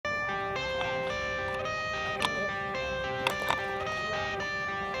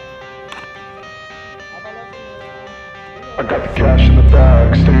I got the cash in the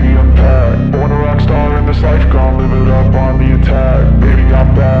bag, stadium packed. Born a rock star in this life, gon' live it up on the attack. Baby,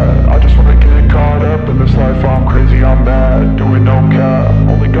 I'm bad, I just wanna get caught up in this life. I'm crazy, I'm mad, doing no cap.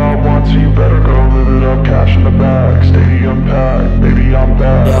 Only God wants you, better go live it up. Cash in the bag, stadium packed. Baby, I'm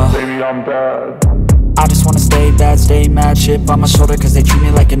bad, yeah. Baby, I'm bad. I just wanna stay bad, stay mad. Chip on my shoulder cause they treat me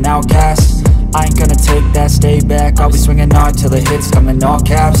like an outcast. I ain't gonna take that, stay back. I'll be swinging hard till the hits come in all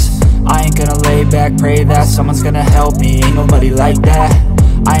caps. I ain't gonna lay back, pray that someone's gonna help me. Ain't nobody like that.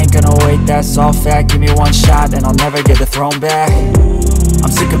 I ain't gonna wait, that's all fact. Give me one shot and I'll never get the throne back.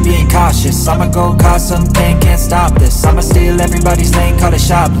 I'm sick of being cautious, I'ma go cause something, can't stop this. I'ma steal everybody's lane, call it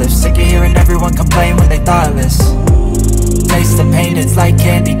shoplift. Sick of hearing everyone complain when they thoughtless. Taste the pain, it's like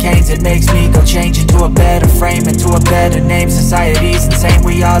candy canes. It makes me go change into a better frame, into a better name. Society's insane,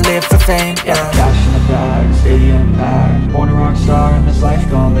 we all live for fame, yeah. Cash in the bag, stadium packed. Born a rock star in this life,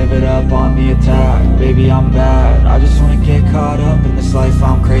 gon' live it up on the attack. Baby, I'm bad, I just wanna get caught up in this life.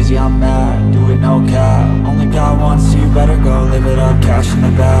 I'm crazy, I'm mad, do it no cap. Only God wants you, better go live it up. Cash in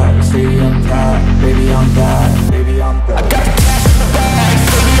the bag, stadium packed. Baby, I'm bad, baby, I'm bad.